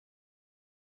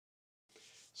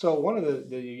So one of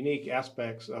the unique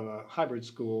aspects of a hybrid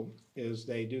school is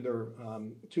they do their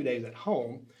 2 days at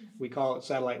home. We call it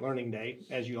Satellite Learning Day,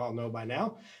 as you all know by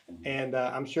now. And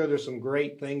I'm sure there's some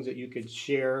great things that you could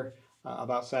share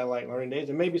about Satellite Learning Days,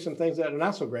 and maybe some things that are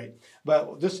not so great.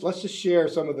 But let's just share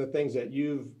some of the things that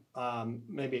you've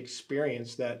maybe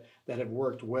experienced that have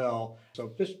worked well.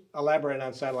 So just elaborate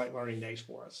on Satellite Learning Days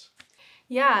for us.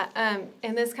 Yeah,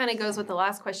 and this kind of goes with the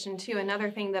last question too. Another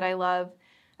thing that I love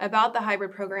about the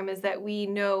hybrid program is that we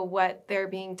know what they're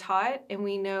being taught, and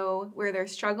we know where they're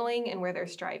struggling and where they're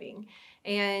striving.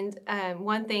 And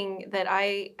one thing that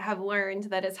I have learned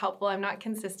that is helpful, I'm not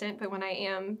consistent, but when I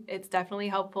am, it's definitely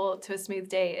helpful to a smooth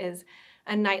day, is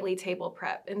a nightly table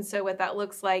prep. And so what that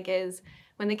looks like is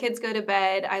when the kids go to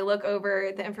bed, I look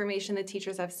over the information the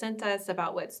teachers have sent us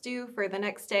about what's due for the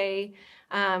next day,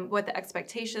 what the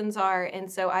expectations are.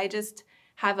 And so I just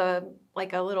have a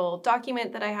little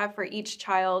document that I have for each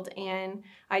child, and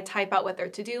I type out what their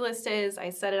to-do list is.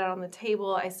 I set it out on the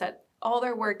table. I set all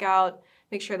their work out,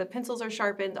 make sure the pencils are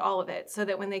sharpened, all of it, so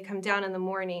that when they come down in the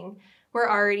morning, we're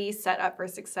already set up for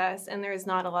success and there's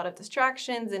not a lot of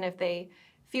distractions. And if they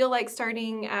feel like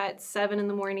starting at 7 in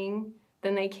the morning,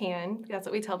 then they can. That's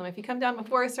what we tell them. If you come down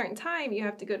before a certain time, you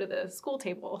have to go to the school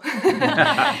table.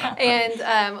 And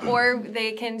or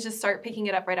they can just start picking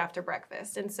it up right after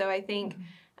breakfast. And so I think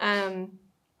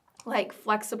like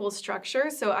flexible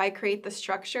structure. So I create the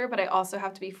structure, but I also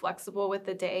have to be flexible with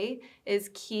the day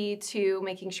is key to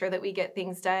making sure that we get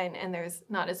things done and there's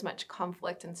not as much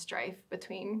conflict and strife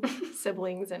between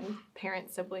siblings and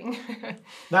parent-sibling.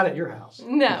 Not at your house.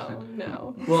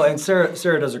 No. Well, and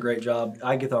Sarah does a great job.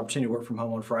 I get the opportunity to work from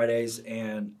home on Fridays,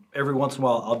 and every once in a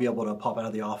while I'll be able to pop out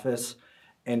of the office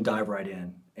and dive right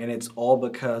in. And it's all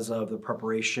because of the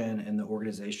preparation and the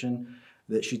organization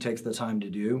that she takes the time to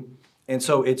do. And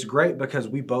so it's great because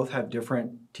we both have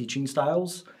different teaching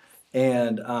styles,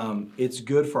 and it's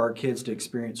good for our kids to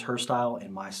experience her style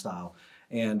and my style.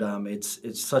 And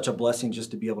it's such a blessing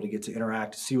just to be able to get to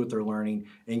interact, see what they're learning,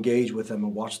 engage with them,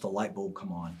 and watch the light bulb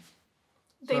come on.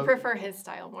 They prefer his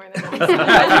style more than mine.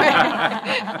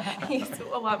 He's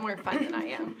a lot more fun than I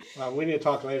am. Well, we need to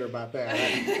talk later about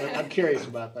that. I'm curious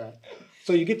about that.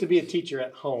 So you get to be a teacher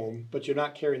at home, but you're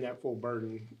not carrying that full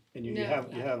burden. And you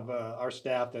have our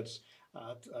staff that's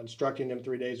instructing them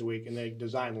 3 days a week, and they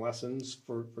design lessons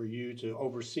for you to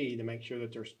oversee to make sure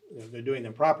that they're doing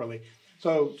them properly.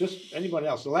 So just anyone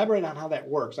else, elaborate on how that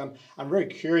works. I'm very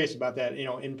curious about that.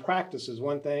 In practice is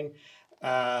one thing,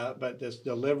 but this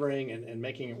delivering and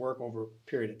making it work over a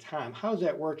period of time. How's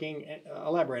that working?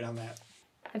 Elaborate on that.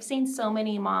 I've seen so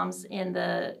many moms in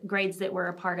the grades that we're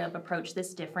a part of approach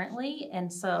this differently.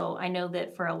 And so I know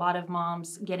that for a lot of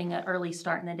moms, getting an early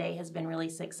start in the day has been really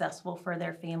successful for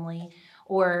their family.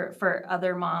 Or for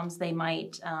other moms, they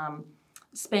might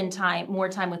spend more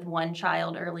time with one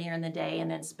child earlier in the day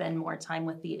and then spend more time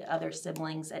with the other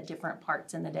siblings at different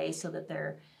parts in the day so that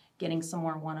they're getting some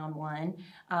more one-on-one.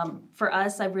 For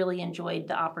us, I've really enjoyed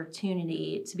the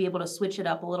opportunity to be able to switch it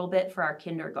up a little bit for our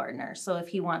kindergartner. So if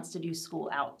he wants to do school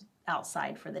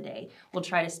outside for the day, we'll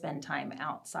try to spend time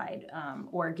outside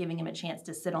or giving him a chance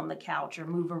to sit on the couch or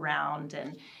move around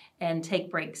and take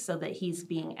breaks so that he's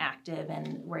being active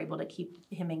and we're able to keep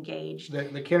him engaged.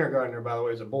 The kindergartner, by the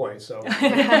way, is a boy, so. In case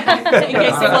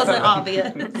it wasn't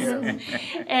obvious. Yeah.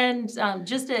 And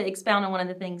just to expound on one of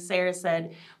the things Sarah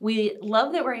said, we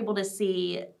love that we're able to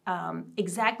see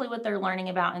exactly what they're learning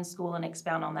about in school and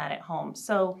expound on that at home.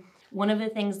 So one of the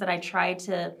things that I try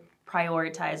to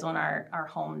prioritize on our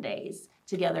home days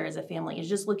together as a family is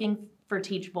just looking for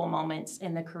teachable moments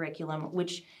in the curriculum,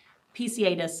 which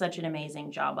PCA does such an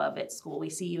amazing job of at school. We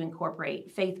see you incorporate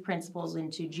faith principles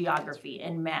into geography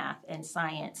and math and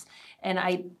science. And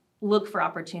I look for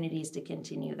opportunities to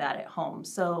continue that at home.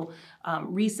 So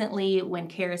recently, when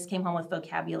Karis came home with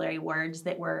vocabulary words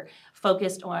that were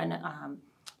focused on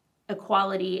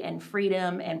equality and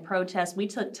freedom and protest, we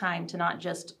took time to not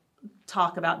just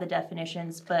talk about the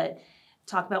definitions, but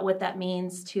talk about what that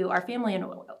means to our family and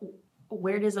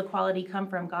where does equality come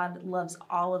from? God loves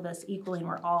all of us equally, and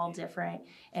we're all different,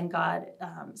 and God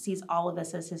sees all of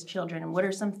us as his children. And what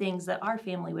are some things that our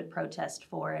family would protest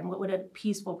for, and what would a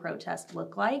peaceful protest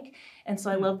look like? And so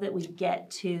I love that we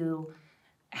get to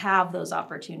have those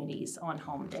opportunities on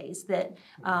home days, that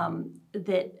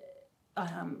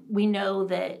we know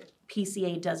that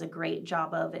PCA does a great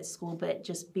job of at school, but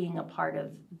just being a part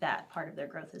of that part of their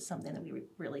growth is something that we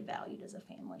really valued as a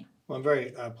family. Well, I'm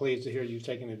very pleased to hear you've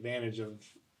taken advantage of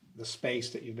the space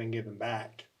that you've been given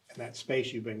back. And that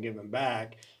space you've been given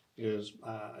back is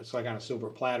it's like on a silver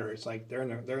platter. It's like they're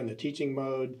in the teaching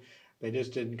mode. they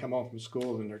just didn't come home from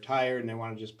school and they're tired and they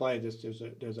want to just play.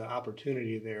 There's an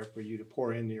opportunity there for you to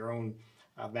pour into your own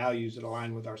values that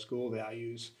align with our school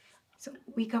values. So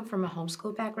we come from a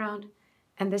homeschool background,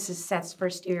 and this is Seth's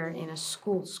first year in a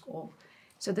school.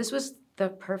 So this was the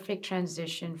perfect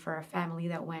transition for a family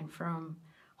that went from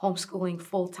homeschooling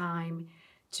full-time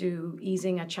to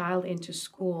easing a child into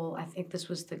school. I think this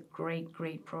was the great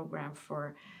program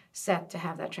for Seth to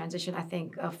have that transition. I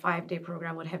think a 5-day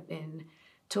program would have been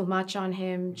too much on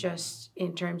him, just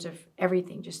in terms of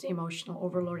everything, just emotional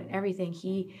overload and everything.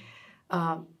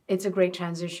 It's a great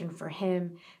transition for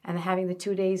him. And having the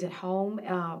 2 days at home,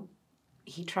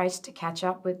 he tries to catch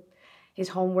up with his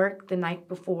homework the night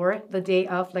before, the day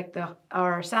of. Like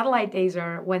our satellite days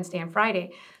are Wednesday and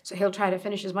Friday, so he'll try to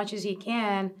finish as much as he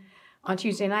can on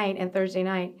Tuesday night and Thursday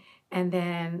night. And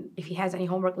then if he has any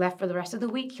homework left for the rest of the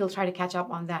week, he'll try to catch up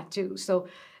on that too. So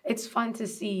it's fun to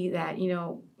see that,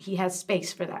 he has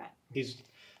space for that. He's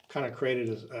kind of created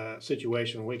a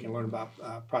situation where we can learn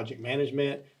about project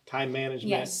management, time management.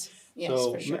 Yes,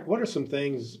 so for sure. what are some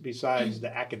things besides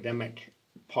the academic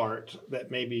part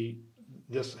that maybe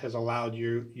this has allowed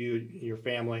your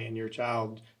family and your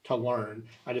child to learn?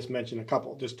 I just mentioned a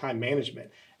couple, just time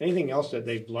management. Anything else that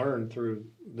they've learned through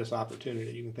this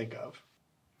opportunity you can think of?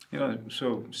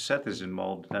 So Seth is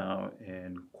involved now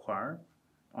in choir,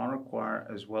 honor choir,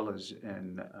 as well as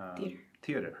in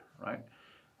theater, right?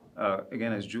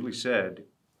 Again, as Julie said,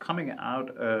 coming out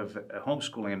of a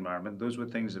homeschooling environment, those were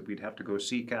things that we'd have to go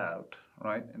seek out,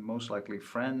 right? And most likely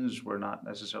friends were not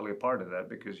necessarily a part of that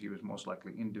because he was most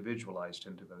likely individualized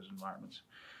into those environments.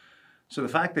 So the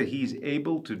fact that he's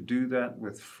able to do that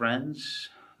with friends,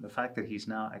 the fact that he's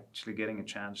now actually getting a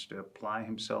chance to apply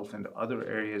himself into other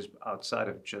areas outside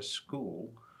of just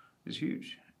school is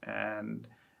huge. And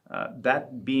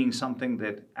that being something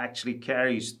that actually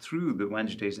carries through the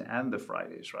Wednesdays and the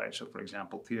Fridays, right? So for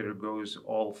example, theater goes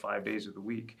all 5 days of the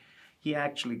week. He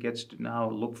actually gets to now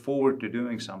look forward to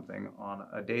doing something on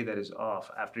a day that is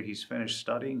off. After he's finished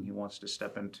studying, he wants to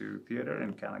step into theater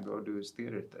and kind of go do his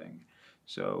theater thing.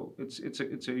 So it's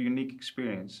a unique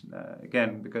experience,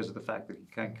 again, because of the fact that he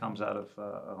kind of comes out of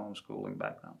a homeschooling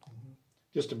background.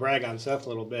 Just to brag on Seth a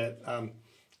little bit,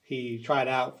 he tried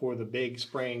out for the big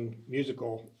spring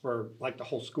musical for like the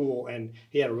whole school, and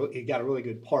he got a really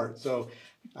good part. So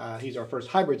he's our first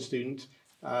hybrid student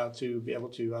to be able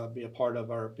to be a part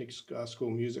of our big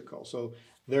school musical. So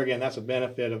there again, that's a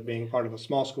benefit of being part of a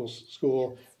small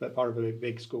school, but part of a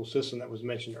big school system that was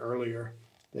mentioned earlier.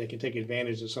 They can take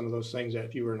advantage of some of those things that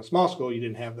if you were in a small school, you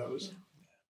didn't have those.